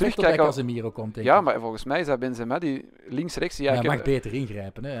nog eens moet perfect op bij terugkijken. Casemiro komt. Denk Ja, ik. maar volgens mij is dat Benzema die links-rechts... Maar hij mag beter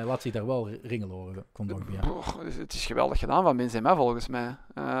ingrijpen. Hè. Hij laat zich daar wel ringelen horen. Het is geweldig gedaan van Benzema, volgens mij.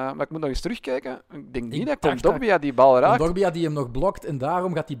 Maar ik moet nog eens terugkijken. Ik denk niet dat dacht Kondogbia die bal raakt. Kondogbia die hem nog blokt en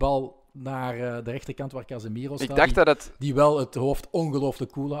daarom gaat die bal naar de rechterkant waar Casemiro staat. Ik dacht dat het... Die wel het hoofd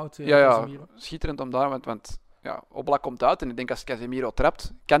ongelooflijk cool houdt. Ja, Casemiro. schitterend om daar, want Oblak komt uit en ik denk als Casemiro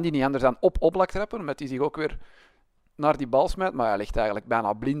trapt, kan die niet anders dan op Oblak trappen, omdat hij zich ook weer naar die bal smijt. Maar hij ligt eigenlijk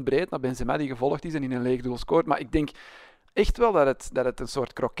bijna blind breed naar Benzema die gevolgd is en in een leeg doel scoort. Maar ik denk echt wel dat het een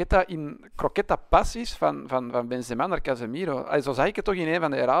soort croquetta-pas is van Benzema naar Casemiro. Zo zag ik het toch in een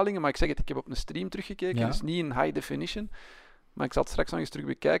van de herhalingen, maar ik zeg het, ik heb op een stream teruggekeken, dus niet in high definition. Maar ik zal het straks nog eens terug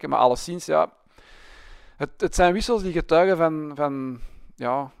bekijken. Maar alleszins, het zijn wissels die getuigen van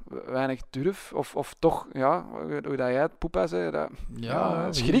weinig durf. Of toch, hoe dat jij het, Poepa zei.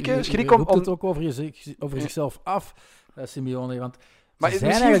 Schrik om... het ook over zichzelf af, Simeone. Want maar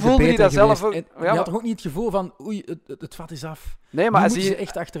misschien voelde hij dat zelf ook... Je had toch ook niet het gevoel van, oei, het vat is af. Nee, maar als hij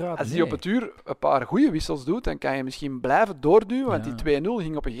echt achteruit. Als hij op het uur een paar goede wissels doet, dan kan je misschien blijven doorduwen, want die 2-0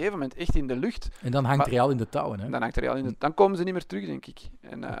 ging op een gegeven moment echt in de lucht. En dan hangt Real in de touwen. Hè? Dan komen ze niet meer terug, denk ik.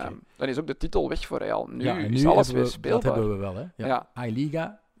 En dan is ook de titel weg voor Real. Nu is nu alles weer speelbaar. Dat hebben we wel, hè. Ja.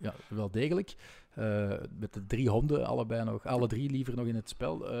 A-Liga, wel degelijk. Met de 3 honden, alle 3 liever nog in het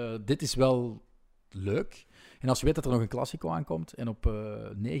spel. Dit is wel leuk. En als je weet dat er nog een Classico aankomt, en op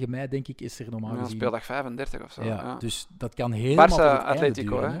 9 mei, denk ik, is er normaal gezien... speeldag 35 of zo. Ja. Dus dat kan helemaal tot het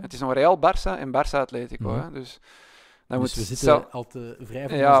Atletico, duren, hè? hè? Het is nog Real, Barça en Barça Atletico. Hè? Dus we zitten al te vrij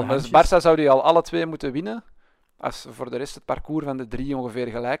van onze maar handjes. Barça zou die al alle 2 moeten winnen. Als voor de rest het parcours van de 3 ongeveer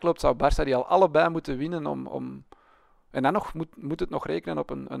gelijk loopt, zou Barça die al allebei moeten winnen om... En dan nog moet het nog rekenen op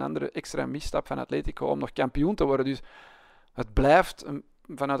een andere extra misstap van Atletico om nog kampioen te worden. Dus het blijft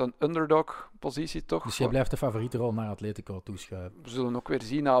vanuit een underdog-positie toch. Dus jij blijft de favoriete rol naar Atletico toeschuiven. We zullen ook weer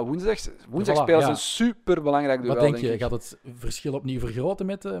zien na woensdag. Woensdag spelen ze een superbelangrijk duel, Wat denk je? ik. Gaat het verschil opnieuw vergroten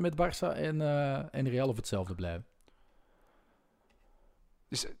met Barça en Real of hetzelfde blijven?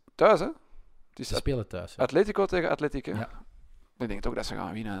 Het is thuis, hè? Ze spelen thuis. Hè? Atletico tegen Atletico. Ja. Ik denk ook dat ze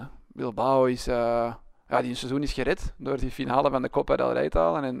gaan winnen. Hè. Bilbao is... die seizoen is gered door die finale van de Copa del Rey te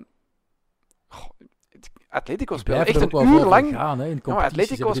halen. En... Atletico speelde echt een uur lang.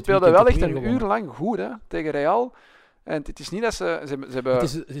 Atletico speelde wel echt een uur lang goed, hè, tegen Real. En het is niet dat ze hebben...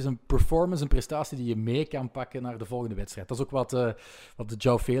 Het is een performance, een prestatie die je mee kan pakken naar de volgende wedstrijd. Dat is ook wat de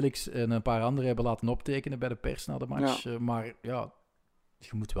João Felix en een paar anderen hebben laten optekenen bij de pers na de match. Ja. Maar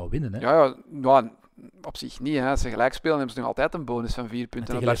je moet wel winnen, hè? Ja, op zich niet. Hè. Als ze gelijk spelen, hebben ze nog altijd een bonus van 4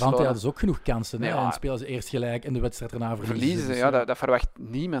 punten. Tegen Levante hadden ze ook genoeg kansen. Nee, hè? En spelen ze eerst gelijk en de wedstrijd erna verliezen. Ze, dat verwacht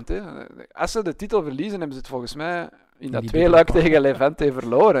niemand. Hè. Als ze de titel verliezen, hebben ze het volgens mij in dat tweeluik tegen Levante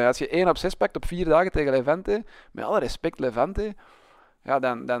verloren. Als je 1 op 6 pakt op 4 dagen tegen Levante, met alle respect Levante,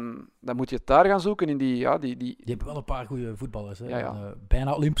 dan moet je het daar gaan zoeken in die... Die hebben wel een paar goede voetballers. Hè? Ja.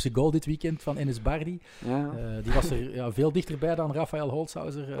 Bijna Olympische goal dit weekend van Enes Bardi. Ja. Die was er veel dichterbij dan Rafael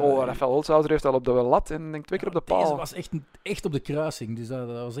Holzhauser. Rafael Holzhauser heeft al op de lat en denk 2 keer op de paal. Deze was echt op de kruising. Dus dat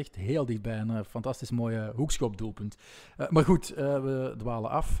was echt heel dichtbij. Een fantastisch mooie hoekschopdoelpunt. Maar goed, we dwalen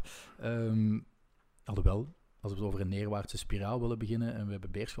af. Alhoewel... Als we het over een neerwaartse spiraal willen beginnen en we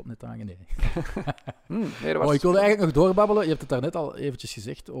hebben Beerschot net aangeneden. Ik wilde eigenlijk nog doorbabbelen. Je hebt het daarnet al eventjes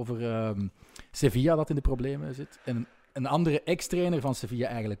gezegd over Sevilla dat in de problemen zit. En een andere ex-trainer van Sevilla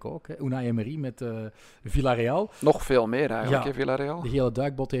eigenlijk ook. Hè. Unai Emery met Villarreal. Nog veel meer eigenlijk, hè, Villarreal. De gele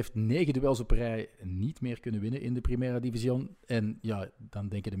duikbot heeft 9 duels op rij niet meer kunnen winnen in de Primera Division. En dan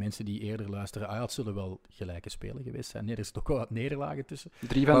denken de mensen die eerder luisteren, het zullen wel gelijke spelen geweest zijn. Nee, er is toch wel wat nederlagen tussen.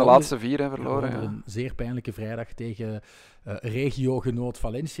 3 van de laatste 4 verloren. Ja. Een zeer pijnlijke vrijdag tegen regiogenoot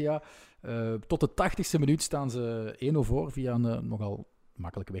Valencia. Tot de 80ste minuut staan ze 1-0 voor via een nogal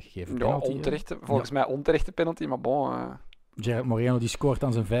makkelijk weggegeven penalty. Volgens mij onterechte penalty, maar bon. Gerard Moreno die scoort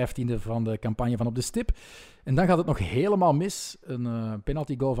aan zijn 15e van de campagne van op de stip. En dan gaat het nog helemaal mis. Een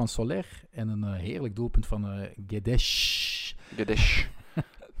penalty goal van Soler en een heerlijk doelpunt van Guedes.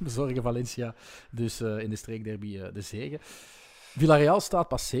 Bezorgen Valencia dus in de streekderby de zege. Villarreal staat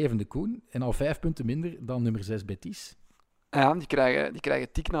pas 7e, Koen. En al 5 punten minder dan nummer 6 Betis. Ja, die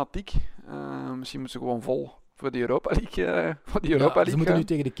krijgen tik na tik. Misschien moeten ze gewoon vol voor de Europa League. Ze moeten nu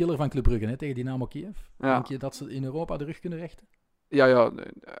tegen de killer van Club Brugge, tegen Dynamo Kiev. Ja. Denk je dat ze in Europa de rug kunnen rechten? Ja,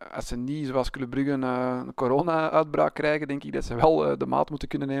 als ze niet zoals Club Brugge een corona-uitbraak krijgen, denk ik dat ze wel de maat moeten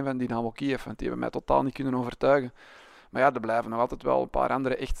kunnen nemen van Dynamo Kiev. Want die hebben mij totaal niet kunnen overtuigen. Maar er blijven nog altijd wel een paar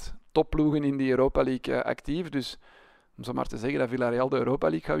andere echt topploegen in die Europa League actief. Dus om zo maar te zeggen, dat Villarreal de Europa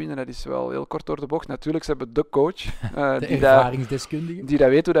League gaat winnen, dat is wel heel kort door de bocht. Natuurlijk, ze hebben de coach. De ervaringsdeskundige. Die dat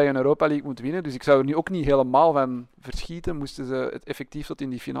weet hoe dat je een Europa League moet winnen. Dus ik zou er nu ook niet helemaal van verschieten, moesten ze het effectief tot in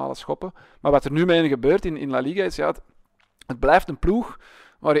die finale schoppen. Maar wat er nu mee hen gebeurt in La Liga is, ja, het blijft een ploeg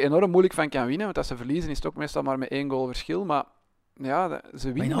waar je enorm moeilijk van kan winnen. Want als ze verliezen is het ook meestal maar met 1 goal verschil. Maar ja,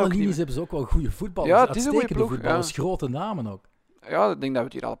 ze winnen maar in ook alle niet. linies hebben ze ook wel goede voetballers. Ja, het is een goede uitstekende ploeg, voetballers, grote namen ook. Ja, ik denk dat we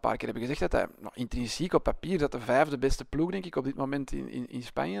het hier al een paar keer hebben gezegd. Dat hij intrinsiek op papier dat de 5e beste ploeg, denk ik, op dit moment in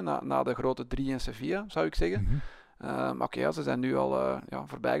Spanje. Na de grote 3 in Sevilla, zou ik zeggen. Mhm. Maar oké, ze zijn nu al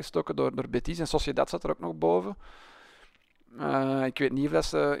voorbijgestoken door Betis. En Sociedad zat er ook nog boven. Ik weet niet of dat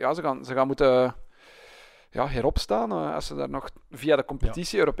ze gaan moeten heropstaan als ze daar nog via de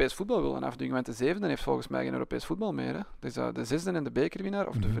competitie Europees voetbal willen afdwingen. Want de 7e heeft volgens mij geen Europees voetbal meer. Hè? Dus de 6e en de bekerwinnaar,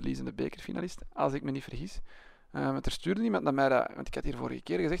 of de verliezende bekerfinalist, als ik me niet vergis. Want er stuurde iemand naar mij, want ik had hier vorige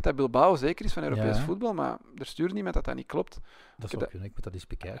keer gezegd dat Bilbao zeker is van Europees voetbal, maar er stuurde iemand dat niet klopt. Dat zou kunnen, ik moet dat eens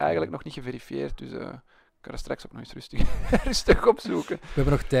bekijken. Eigenlijk nog niet geverifieerd, dus ik kan er straks ook nog eens rustig opzoeken. We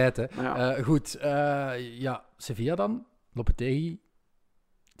hebben nog tijd, hè. Ja. Goed, Sevilla dan, Lopetegui.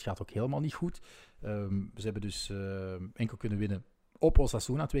 Het gaat ook helemaal niet goed. Ze hebben dus enkel kunnen winnen op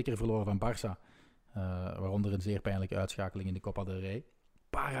Osasuna, 2 keer verloren van Barça. Waaronder een zeer pijnlijke uitschakeling in de Copa del Rey.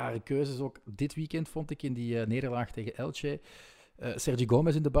 Een paar rare keuzes ook dit weekend, vond ik, in die nederlaag tegen Elche. Sergi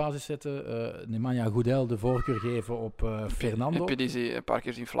Gomez in de basis zetten. Nemanja Gudel de voorkeur geven op Fernando. Heb je die een paar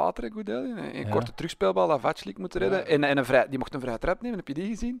keer zien flateren, Gudel? Een korte terugspeelbal dat Vaclik moet redden. En die mocht een vrije trap nemen, heb je die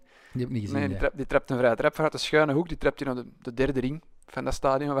gezien? Die heb ik niet gezien. Nee, die trapt een vrije trap vanuit de schuine hoek. Die trapt hij naar de 3e ring van dat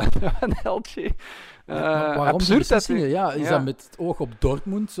stadion van Elche. Waarom absurd dat is dat met het oog op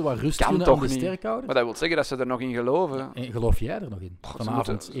Dortmund, zo wat rust Kan kunnen toch aan de niet. sterkhouders? Maar dat wil zeggen dat ze er nog in geloven. En geloof jij er nog in?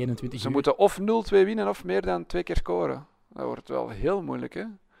 Vanavond, Ze 21 Ze uur. moeten of 0-2 winnen of meer dan 2 keer scoren. Dat wordt wel heel moeilijk, hè?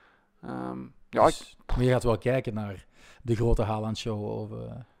 Dus, maar je gaat wel kijken naar de grote Haaland-show?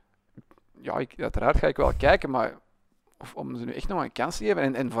 Uiteraard ga ik wel kijken, maar om ze nu echt nog een kans te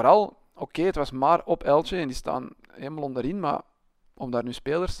geven. En vooral, het was maar op Elche en die staan helemaal onderin, maar om daar nu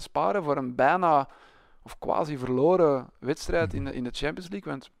spelers te sparen voor een bijna of quasi verloren wedstrijd in de Champions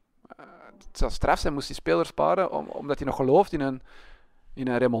League, want het zou straf zijn moest die spelers sparen omdat hij nog gelooft in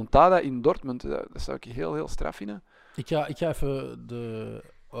een remontada in Dortmund. Dat zou ik heel, heel straf vinden. Ik ga even de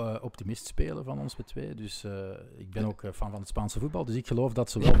optimist spelen van ons met 2. Dus ik ben ook fan van het Spaanse voetbal. Dus ik geloof dat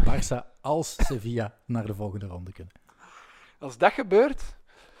zowel Barça als Sevilla naar de volgende ronde kunnen. Als dat gebeurt...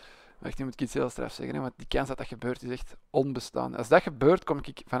 Wacht, nu moet ik iets heel straf zeggen, hè, want die kans dat dat gebeurt is echt onbestaand. Als dat gebeurt, kom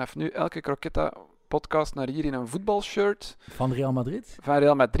ik vanaf nu elke Croquetta-podcast naar hier in een voetbalshirt. Van Real Madrid? Van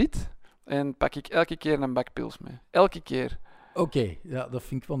Real Madrid. En pak ik elke keer een bak pils mee. Elke keer. Oké, ja, dat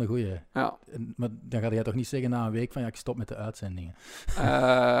vind ik wel een goeie. Ja. Maar dan ga jij toch niet zeggen na een week van ik stop met de uitzendingen?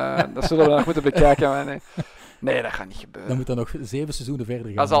 Dat zullen we nog moeten bekijken. Maar nee, dat gaat niet gebeuren. Dan moet dat nog 7 seizoenen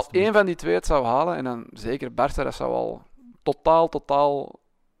verder gaan. Als al één van die 2 het zou halen, en dan zeker Barça, dat zou al totaal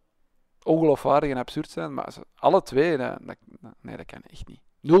ongeloofwaardig en absurd zijn. Maar alle 2, dat kan echt niet.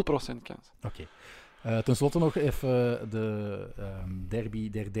 0% kans. Oké. Ten slotte nog even de derby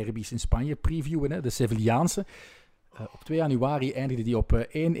der derbies in Spanje previewen. Hè? De Sevillaanse. Op 2 januari eindigde die op 1-1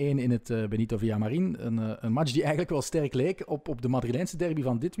 in het Benito Villamarín. Een match die eigenlijk wel sterk leek op de Madrileense derby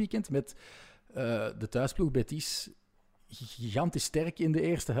van dit weekend. Met de thuisploeg Betis gigantisch sterk in de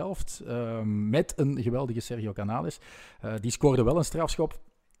eerste helft. Met een geweldige Sergio Canales. Die scoorde wel een strafschop.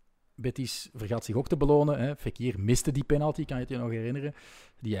 Betis vergat zich ook te belonen. Hè. Fekir miste die penalty, kan je het je nog herinneren?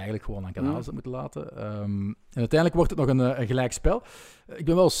 Die je eigenlijk gewoon aan Canales had moeten laten. En uiteindelijk wordt het nog een gelijk spel. Ik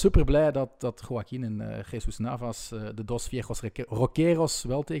ben wel super blij dat Joaquín en Jesus Navas, de Dos Viejos Rockeros,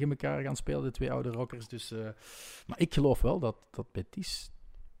 wel tegen elkaar gaan spelen, de 2 oude rockers. Dus, maar ik geloof wel dat Betis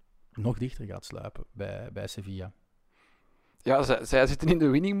nog dichter gaat sluipen bij Sevilla. Ja, zij zitten in de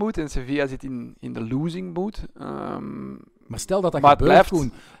winning mood en Sevilla zit in de losing mood. Maar stel dat maar gebeurt, blijft...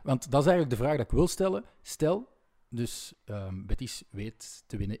 Koen, want dat is eigenlijk de vraag die ik wil stellen. Stel, dus Betis weet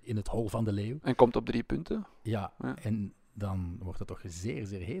te winnen in het hol van de leeuw. En komt op 3 punten. Ja, en dan wordt het toch zeer,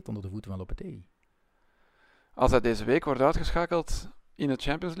 zeer heet onder de voeten van Lopetegui. Als hij deze week wordt uitgeschakeld in de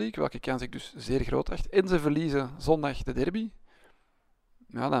Champions League, welke kans ik dus zeer groot acht, en ze verliezen zondag de derby,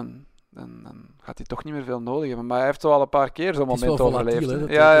 ja, dan gaat hij toch niet meer veel nodig hebben. Maar hij heeft zo al een paar keer zo'n moment overleefd.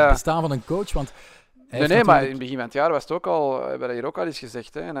 Het bestaan van een coach, want... Maar in het begin van het jaar was het ook al, we hebben dat hier ook al eens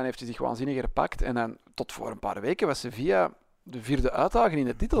gezegd, hè, en dan heeft hij zich waanzinnig gepakt. En dan tot voor een paar weken was Sevilla de 4e uitdager in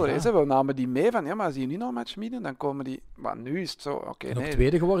de titelrace. We namen die mee van, maar als die nu nog een match winnen, dan komen die... Maar nu is het zo, nog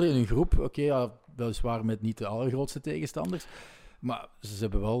tweede geworden in een groep. Weliswaar met niet de allergrootste tegenstanders. Maar ze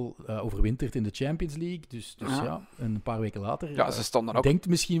hebben wel overwinterd in de Champions League. Dus ja, een paar weken later Ja, ze stonden ook... denkt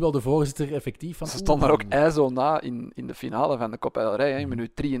misschien wel de voorzitter effectief van... Ze stonden er ook ijzo na in de finale van de Copa del Rey. Hè. In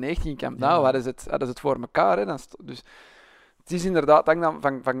minuut 93 in Camp Nou hadden ze het voor elkaar. Hè. Dus het is inderdaad, het hangt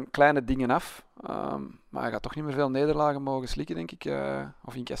dan van kleine dingen af. Maar hij gaat toch niet meer veel nederlagen mogen slikken, denk ik.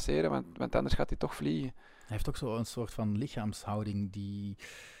 Of incasseren, want anders gaat hij toch vliegen. Hij heeft ook zo een soort van lichaamshouding die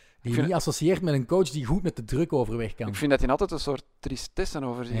je niet associeert met een coach die goed met de druk overweg kan. Ik vind dat hij altijd een soort tristesse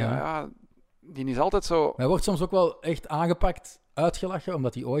over zich. Ja, die is altijd zo... Hij wordt soms ook wel echt aangepakt, uitgelachen,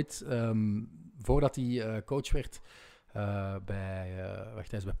 omdat hij ooit, voordat hij coach werd, hij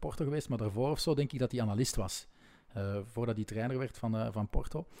is bij Porto geweest, maar daarvoor of zo denk ik dat hij analist was. Voordat hij trainer werd van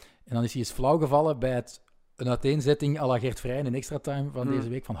Porto. En dan is hij eens flauw gevallen bij een uiteenzetting à la Gert Vrijen in extra time van deze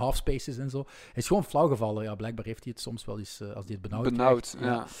week, van half spaces en zo. Hij is gewoon flauw gevallen. Ja, blijkbaar heeft hij het soms wel eens, als hij het benauwd krijgt.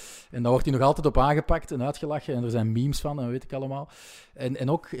 Ja. En daar wordt hij nog altijd op aangepakt en uitgelachen. En er zijn memes van, en weet ik allemaal. En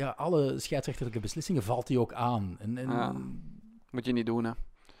ook, alle scheidsrechterlijke beslissingen valt hij ook aan. Moet je niet doen, hè.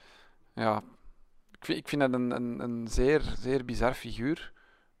 Ja. Ik vind dat een zeer, zeer bizar figuur.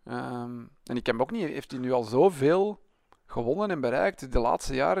 En ik heb ook niet... Heeft hij nu al zoveel gewonnen en bereikt? De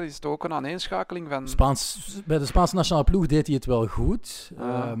laatste jaren is het ook een aaneenschakeling van... Bij de Spaanse nationale ploeg deed hij het wel goed.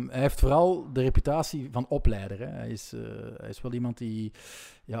 Hij heeft vooral de reputatie van opleider. Hè. Hij is wel iemand die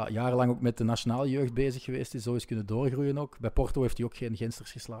jarenlang ook met de nationale jeugd bezig geweest is. Zo is kunnen doorgroeien ook. Bij Porto heeft hij ook geen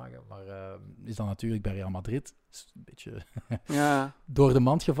Gensters geslagen. Maar is dan natuurlijk bij Real Madrid is een beetje door de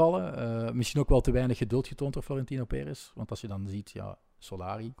mand gevallen. Misschien ook wel te weinig geduld getoond door Florentino Perez. Want als je dan ziet,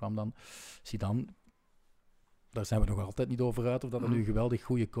 Solari kwam dan, Zidane... Daar zijn we nog altijd niet over uit of dat nu een geweldig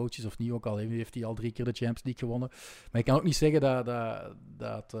goede coach is of niet. Ook al heeft hij al 3 keer de Champions League gewonnen. Maar je kan ook niet zeggen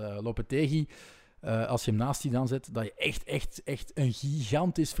dat Lopetegui, als je hem naast Zidane zet, dat je echt een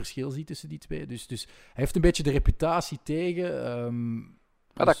gigantisch verschil ziet tussen die twee. Dus hij heeft een beetje de reputatie tegen.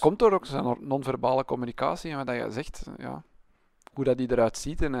 Dat komt door ook zijn non-verbale communicatie. En wat je zegt, hoe dat hij eruit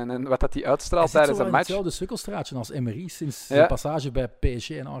ziet en wat dat hij uitstraalt tijdens een match. Hij zit hetzelfde sukkelstraatje als Emery sinds zijn passage bij PSG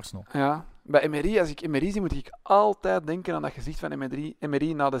en Arsenal. Ja, bij Emery, als ik Emery zie, moet ik altijd denken aan dat gezicht van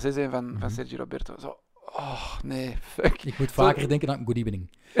Emery na de 6-1 van Sergio Roberto. Zo, oh nee, fuck. Ik moet vaker denken aan Good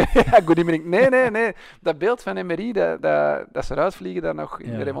Evening. Good Evening. Nee. Dat beeld van Emery, dat ze eruit vliegen daar nog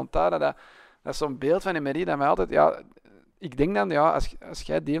in de remontada, dat is zo'n beeld van Emery dat mij altijd... Ik denk dan, als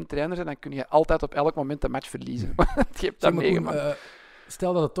jij DM-trainer bent, dan kun je altijd op elk moment de match verliezen. Je hebt dat meegemaakt.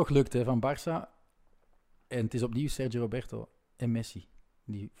 Stel dat het toch lukt van Barça, en het is opnieuw Sergio Roberto en Messi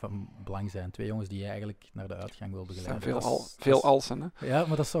die van belang zijn. 2 jongens die je eigenlijk naar de uitgang wil begeleiden. Veel alsen, hè? Ja,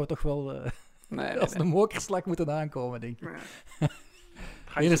 maar dat zou toch wel als een mokerslag moeten aankomen, denk ik.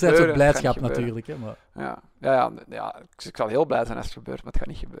 Enerzijds ook blijdschap natuurlijk. Hè, maar... Ik zal heel blij zijn als het gebeurt, maar het gaat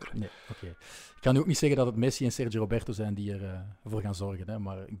niet gebeuren. Nee, oké. Ik kan nu ook niet zeggen dat het Messi en Sergio Roberto zijn die ervoor gaan zorgen, hè,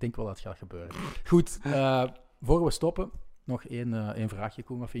 maar ik denk wel dat het gaat gebeuren. Goed, voor we stoppen, nog één vraagje,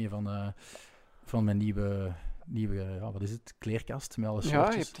 Koen. Wat vind je van mijn nieuwe wat is het, kleerkast met alle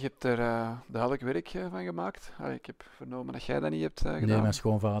shirtjes? Je hebt er duidelijk werk van gemaakt. Ik heb vernomen dat jij dat niet hebt gedaan. Nee, mijn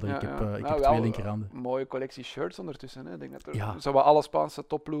schoonvader. Ik heb 2 linkerhanden. Mooie collectie shirts ondertussen. Hè. Ik denk dat er zowel alle Spaanse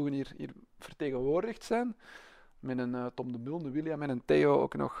topploegen hier vertegenwoordigd zijn. Met een Tom de Mul, een William en een Theo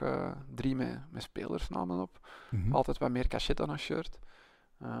ook nog 3 met spelersnamen op. Altijd wat meer cachet dan een shirt.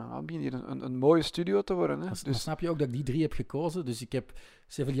 Het begint hier een mooie studio te worden. Hè. Maar snap je ook dat ik die 3 heb gekozen? Dus ik heb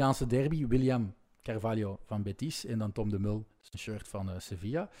Sevillaanse derby, William Carvalho van Betis en dan Tom de Mul, een shirt van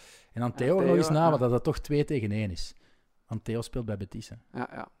Sevilla. En dan Theo nog eens na, wat dat toch 2-1 is. Want Theo speelt bij Betis. Hè.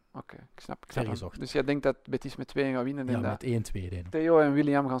 Ja. Oké, ik snap. Vergezocht. Dus jij denkt dat Betis met 2-1 gaat winnen? Ja, met 1-2. Theo en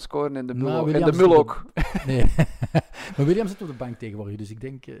William gaan scoren en de Mul ook. Nee, maar William zit op de bank tegenwoordig, dus ik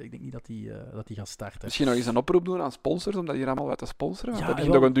denk niet dat hij gaat starten. Misschien nog eens een oproep doen aan sponsors, om dat hier allemaal wat te sponsoren. Want dat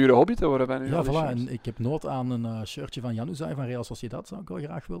begint toch een dure hobby te worden bij nu. Ja, voilà. En ik heb nood aan een shirtje van Januzaj van Real Sociedad, zou ik wel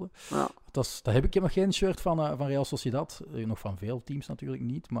graag willen. Ja. Ik heb nog geen shirt van Real Sociedad, nog van veel teams natuurlijk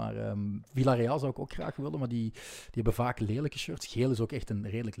niet, maar Villarreal zou ik ook graag willen, maar die hebben vaak lelijke shirts. Geel is ook echt een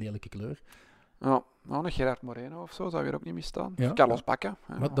redelijk lelijke kleur. Ja, een Gerard Moreno of zo zou hier ook niet misstaan. Ja. Carlos Bacca.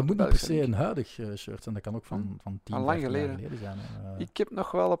 Maar dat moet niet per se een huidig shirt zijn, dat kan ook van 10, 15 jaar geleden zijn. Ik heb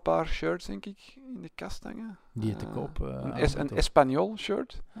nog wel een paar shirts, denk ik, in de kast hangen. Die te koop een Espanyol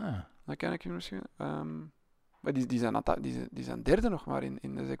shirt. Ah. Dat kan ik je misschien... maar die zijn derde nog maar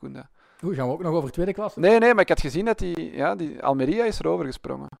in de Segunda. Oeh, gaan we ook nog over tweede klasse? Nee, maar ik had gezien dat die Almeria is erover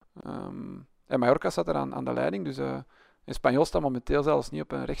gesprongen. En Mallorca staat er aan de leiding, dus Espanyol staat momenteel zelfs niet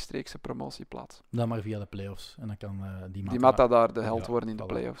op een rechtstreekse promotieplaats. Dan maar via de play-offs. En dan kan die Mata daar de held worden in de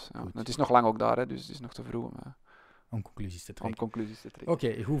play-offs. Ja. Het is nog lang ook daar, hè, dus het is nog te vroeg om conclusies te om trekken. conclusies te trekken.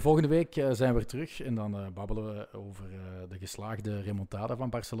 Oké, goed. Volgende week zijn we er terug en dan babbelen we over de geslaagde remontada van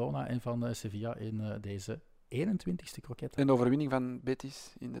Barcelona en van Sevilla in deze 21ste kroket. En de overwinning van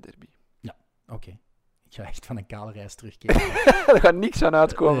Betis in de derby. Oké. Ik ga echt van een kale reis terugkeren. Er gaat niks aan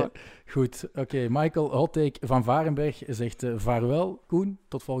uitkomen. Goed, oké. Michael Hottake van Varenberg zegt vaarwel. Koen,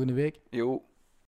 tot volgende week. Jo.